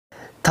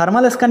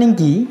Thermal scanning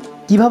কি,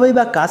 কীভাবেই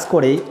বা কাজ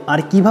করে আর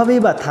কীভাবেই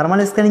বা থার্মাল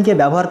স্ক্যানিংকে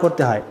ব্যবহার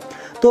করতে হয়।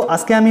 তো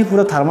আজকে আমি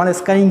পুরো থার্মাল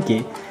স্ক্যানিংকে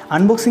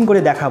আনবক্সিং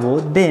করে দেখাবো,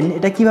 দেন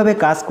এটা কিভাবে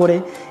কাজ করে,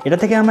 এটা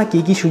থেকে আমরা কী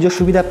কী সুযোগ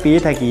সুবিধা পেয়ে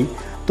থাকি।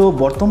 তো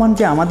বর্তমান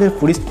যে আমাদের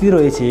পরিস্থিতি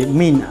রয়েছে,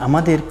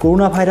 আমাদের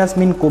করোনা ভাইরাস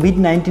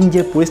কোভিড-19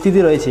 যে পরিস্থিতি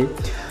রয়েছে,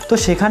 তো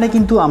সেখানে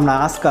কিন্তু আমরা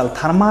আজকাল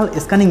থার্মাল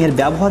স্ক্যানিংয়ের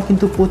ব্যবহার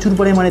কিন্তু প্রচুর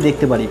পরিমাণে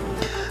দেখতে পারি।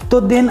 তো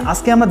দেন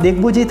আজকে আমরা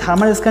দেখব যে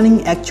থার্মাল স্ক্যানিং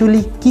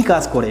অ্যাকচুয়ালি কী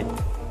কাজ করে।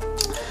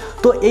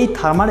 তো এই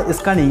থার্মাল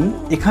স্ক্যানিং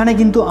এখানে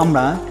কিন্তু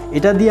আমরা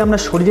এটা দিয়ে আমরা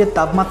শরীরের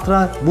তাপমাত্রা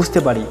বুঝতে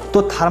পারি। তো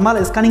থার্মাল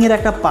স্ক্যানিংয়ের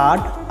একটা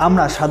পার্ট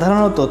আমরা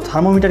সাধারণত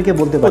থার্মোমিটারকে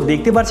বলতে পারি।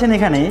 দেখতে পাচ্ছেন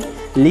এখানে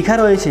লেখা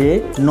রয়েছে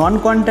নন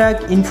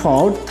কন্ট্যাক্ট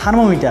ইনফ্রারেড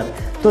থার্মোমিটার।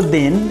 তো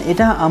দেন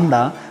এটা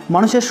আমরা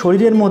মানুষের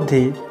শরীরের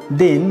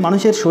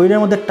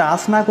মধ্যে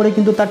টাচ না করে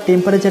কিন্তু তার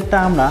টেম্পারেচারটা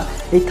আমরা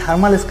এই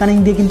থার্মাল স্ক্যানিং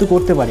দিয়ে কিন্তু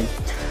করতে পারি।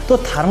 তো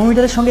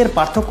থার্মোমিটারের সঙ্গে এর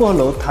পার্থক্য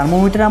হলো,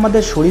 থার্মোমিটার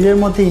আমাদের শরীরের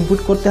মধ্যে ইনপুট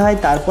করতে হয়,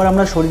 তারপর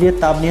আমরা শরীরের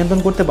তাপ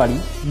নিয়ন্ত্রণ করতে পারি,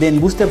 দেন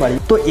বুঝতে পারি।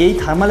 তো এই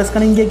থার্মাল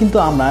স্ক্যানিং দিয়ে কিন্তু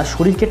আমরা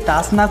শরীরকে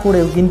টাচ না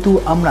করেও কিন্তু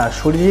আমরা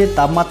শরীরের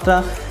তাপমাত্রা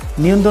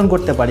নিয়ন্ত্রণ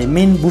করতে পারি,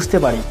 বুঝতে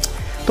পারি।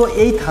 তো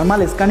এই থার্মাল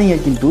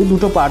স্ক্যানিংয়ের কিন্তু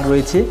দুটো পার্ট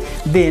রয়েছে।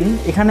 দেন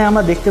এখানে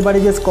আমরা দেখতে পারি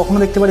যে কখনো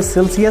দেখতে পারি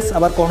সেলসিয়াস,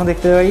 আবার কখনো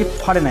দেখতে পারি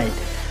ফারেনহাইট।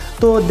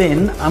 তো দেন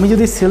আমি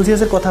যদি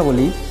সেলসিয়াসের কথা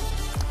বলি,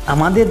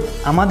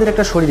 আমাদের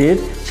একটা শরীরের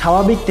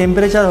স্বাভাবিক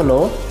টেম্পারেচার হলো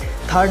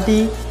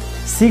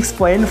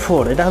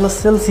 36.4, এটা হলো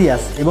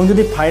সেলসিয়াস। এবং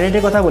যদি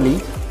ফারেনহাইটের কথা বলি,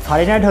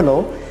 ফারেনহাইট হলো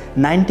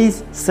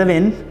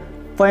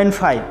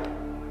 97.5।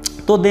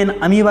 তো দেন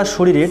আমি এবার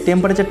শরীরের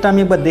টেম্পারেচারটা আমি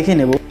একবার দেখে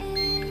নেব।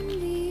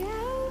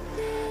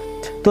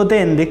 তো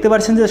দেন দেখতে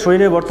পাচ্ছেন যে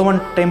শরীরের বর্তমান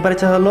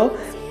টেম্পারেচার হলো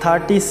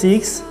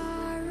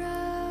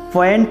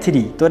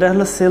 36.3। তো এটা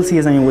হলো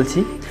সেলসিয়াস আমি বলছি।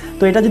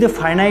 তো এটা যদি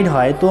ফারেনহাইট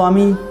হয়, তো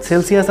আমি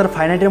সেলসিয়াস আর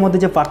ফারেনহাইটের মধ্যে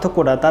যে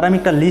পার্থক্যটা তার আমি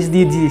একটা লিস্ট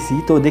দিয়ে দিয়েছি।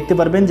 তো দেখতে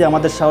পারবেন যে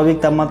আমাদের স্বাভাবিক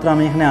তাপমাত্রা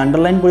আমি এখানে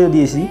আন্ডারলাইন করে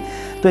দিয়েছি।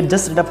 তো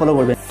জাস্ট এটা ফলো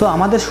করবেন। তো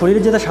আমাদের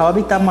শরীরের যেটা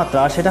স্বাভাবিক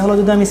তাপমাত্রা সেটা হলো,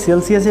 যদি আমি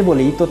সেলসিয়াসে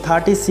বলি, তো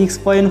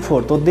 36.4।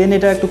 তো দেন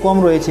এটা একটু কম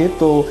রয়েছে,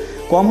 তো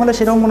কম হলে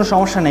সেরকম কোনো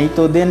সমস্যা নেই।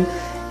 তো দেন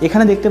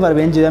এখানে দেখতে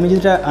পারবেন যে আমি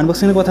যেটা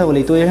আনবক্সিংয়ের কথা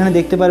বলি, তো এখানে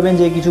দেখতে পারবেন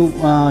যে কিছু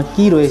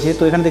কি রয়েছে।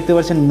 তো এখানে দেখতে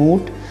পাচ্ছেন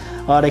মুড,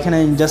 আর এখানে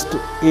জাস্ট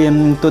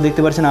তো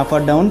দেখতে পাচ্ছেন আপ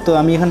আর ডাউন। তো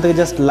আমি এখান থেকে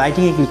জাস্ট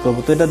লাইটিংয়ে ক্লিক করবো।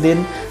 তো এটা দেন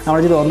আমরা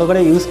যদি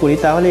অন্ধকারে ইউজ করি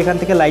তাহলে এখান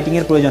থেকে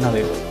লাইটিংয়ের প্রয়োজন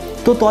হবে।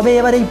 তো তবে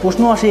এবার এই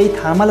প্রশ্ন আসে, এই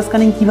থার্মাল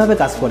স্ক্যানিং কীভাবে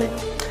কাজ করে।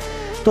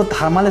 তো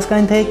থার্মাল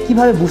স্ক্যানিং থেকে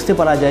কীভাবে বুঝতে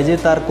পারা যায় যে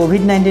তার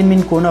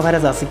কোভিড-19 করোনা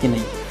ভাইরাস আছে কি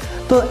নেই।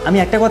 তো আমি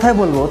একটা কথাই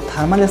বলবো,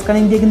 থার্মাল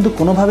স্ক্যানিং দিয়ে কিন্তু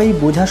কোনোভাবেই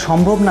বোঝা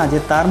সম্ভব না যে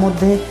তার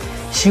মধ্যে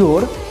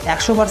শিওর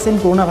 100%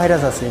 করোনা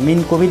ভাইরাস আছে,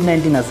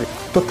 কোভিড-19 আছে।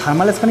 তো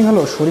থার্মাল স্ক্যানিং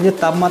হলো শরীরের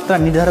তাপমাত্রা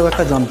নির্ধারক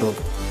একটা যন্ত্র,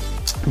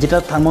 যেটা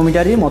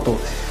থার্মোমিটারের মতো।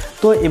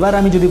 তো এবার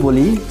আমি যদি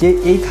বলি যে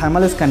এই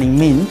থার্মাল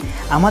স্ক্যানিং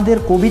আমাদের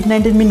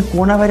কোভিড-19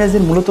 করোনা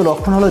ভাইরাসের মূলত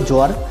লক্ষণ হলো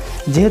জ্বর।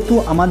 যেহেতু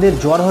আমাদের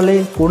জ্বর হলে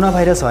করোনা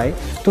ভাইরাস হয়,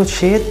 তো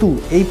সেহেতু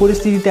এই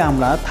পরিস্থিতিতে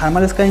আমরা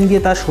থার্মাল স্ক্যানিং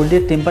দিয়ে তার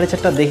শরীরের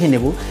টেম্পারেচারটা দেখে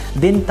নেব।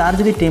 দেন তার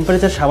যদি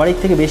টেম্পারেচার স্বাভাবিক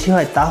থেকে বেশি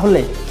হয়,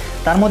 তাহলে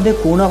তার মধ্যে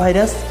করোনা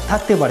ভাইরাস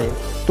থাকতে পারে।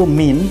 তো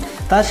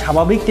তার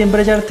স্বাভাবিক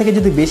টেম্পারেচার থেকে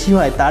যদি বেশি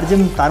হয়,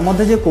 তার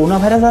মধ্যে যে করোনা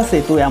ভাইরাস আছে,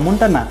 তো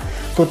এমনটা না,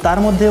 তো তার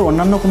মধ্যে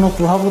অন্যান্য কোনো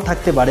প্রভাবও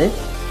থাকতে পারে।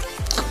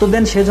 তো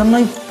দেন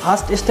সেজন্যই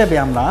ফার্স্ট স্টেপে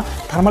আমরা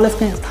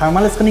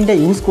থার্মাল স্ক্যানিংটা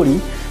ইউজ করি,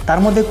 তার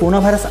মধ্যে করোনা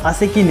ভাইরাস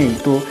আছে কি নেই।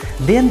 তো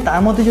দেন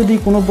তার মধ্যে যদি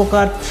কোনো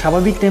প্রকার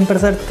স্বাভাবিক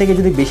টেম্পারেচার থেকে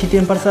যদি বেশি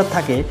টেম্পারেচার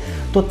থাকে,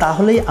 তো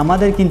তাহলেই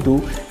আমাদের কিন্তু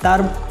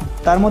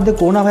তার মধ্যে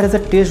করোনা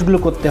ভাইরাসের টেস্টগুলো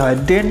করতে হয়।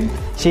 দেন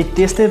সেই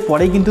টেস্টের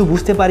পরেই কিন্তু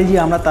বুঝতে পারি যে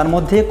আমরা তার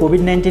মধ্যে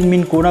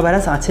কোভিড-19 করোনা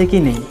ভাইরাস আছে কি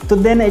নেই। তো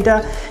দেন এটা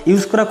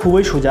ইউজ করা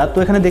খুবই সোজা। তো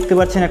এখানে দেখতে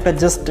পাচ্ছেন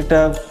একটা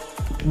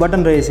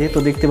বাটন রয়েছে। তো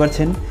দেখতে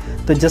পাচ্ছেন,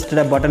 তো জাস্ট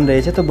এটা বাটন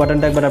রয়েছে। তো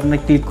বাটনটা একবার আপনি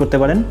ক্লিক করতে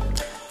পারেন।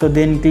 তো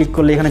দেন ক্লিক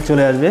করলে এখানে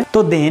চলে আসবে। তো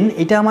দেন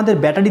এটা আমাদের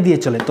ব্যাটারি দিয়ে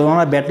চলে। তো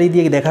আমরা ব্যাটারি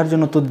দিয়ে দেখার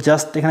জন্য তো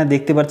জাস্ট এখানে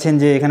দেখতে পাচ্ছেন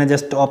যে এখানে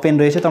জাস্ট ওপেন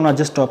রয়েছে। তো আমরা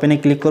জাস্ট ওপেনে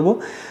ক্লিক করব।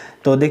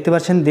 তো দেখতে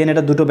পাচ্ছেন দেন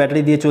এটা দুটো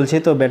ব্যাটারি দিয়ে চলছে।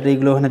 তো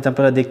ব্যাটারিগুলো এখানে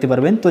আপনারা দেখতে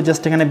পারবেন। তো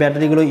জাস্ট এখানে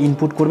ব্যাটারিগুলো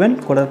ইনপুট করবেন,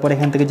 করার পর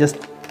এখান থেকে জাস্ট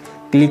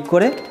ক্লিক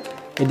করে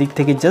এদিক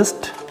থেকে জাস্ট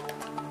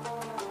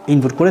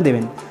ইনপুট করে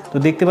দেবেন। তো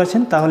দেখতে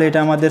পাচ্ছেন তাহলে এটা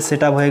আমাদের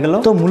সেট আপ হয়ে গেল।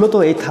 তো মূলত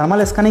এই থার্মাল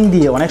স্ক্যানিং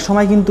দিয়ে অনেক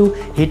সময় কিন্তু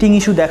হিটিং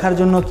ইস্যু দেখার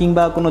জন্য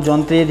কিংবা কোনো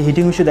যন্ত্রের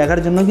হিটিং ইস্যু দেখার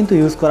জন্য কিন্তু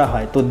ইউজ করা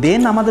হয়। তো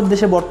দেন আমাদের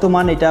দেশে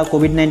বর্তমান এটা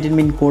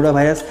কোভিড-19 করোনা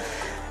ভাইরাস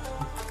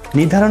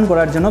নির্ধারণ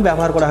করার জন্য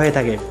ব্যবহার করা হয়ে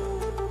থাকে।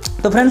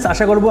 তো ফ্রেন্ডস,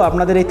 আশা করব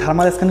আপনাদের এই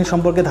থার্মাল স্ক্যানিং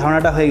সম্পর্কে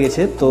ধারণাটা হয়ে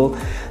গেছে। তো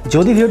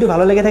যদি ভিডিওটি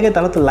ভালো লেগে থাকে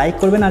তাহলে তো লাইক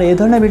করবেন, আর এই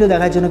ধরনের ভিডিও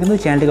দেখার জন্য কিন্তু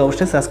চ্যানেলটিকে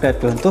অবশ্যই সাবস্ক্রাইব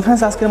করবেন। তো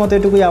ফ্রেন্ডস, আজকের মতো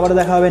এটুকুই, আবার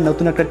দেখা হবে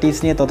নতুন একটা টিপস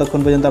নিয়ে। ততক্ষণ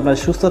পর্যন্ত আপনারা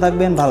সুস্থ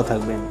থাকবেন, ভালো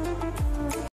থাকবেন।